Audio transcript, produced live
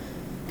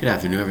Good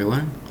afternoon,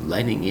 everyone.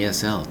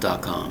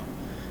 LightningESL.com.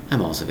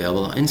 I'm also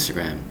available on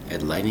Instagram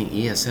at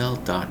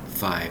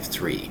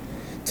lightningesl.53.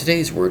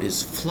 Today's word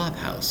is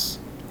flophouse.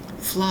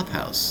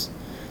 Flophouse.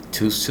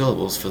 2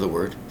 syllables for the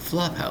word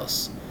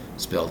flophouse,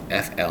 spelled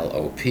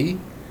F-L-O-P-H-O-U-S-E.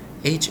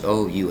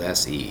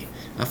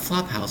 A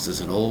flophouse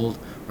is an old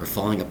or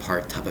falling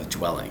apart type of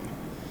dwelling.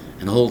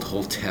 An old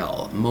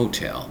hotel,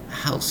 motel,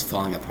 house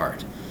falling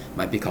apart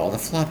might be called a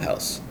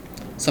flophouse.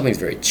 Something's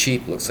very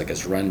cheap, looks like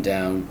it's run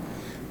down.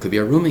 Could be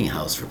a rooming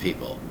house for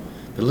people,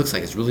 but it looks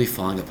like it's really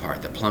falling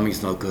apart. The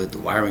plumbing's no good, the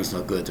wiring's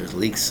no good, there's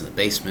leaks in the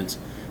basement,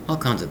 all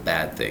kinds of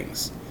bad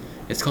things.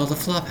 It's called a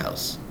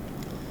flophouse.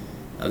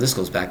 Now this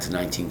goes back to the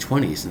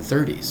 1920s and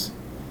 30s.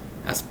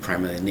 That's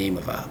primarily the name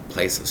of a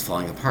place that's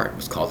falling apart. It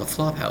was called a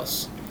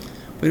flophouse.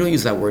 We don't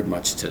use that word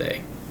much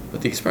today,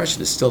 but the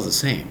expression is still the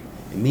same.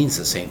 It means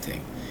the same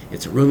thing.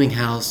 It's a rooming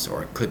house,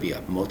 or it could be a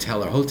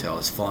motel or hotel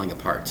that's falling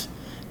apart.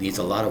 It needs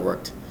a lot of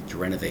work to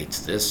renovate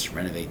this,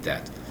 renovate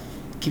that.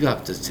 Keep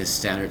up to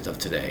standards of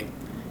today.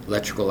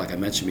 Electrical, like I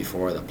mentioned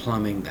before, the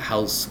plumbing, the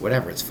house,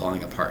 whatever, it's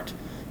falling apart.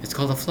 It's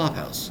called a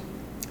flophouse.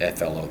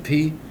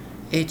 F-L-O-P-H-O-U-S-E.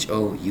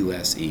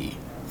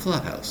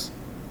 Flophouse.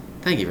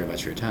 Thank you very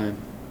much for your time.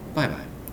 Bye-bye.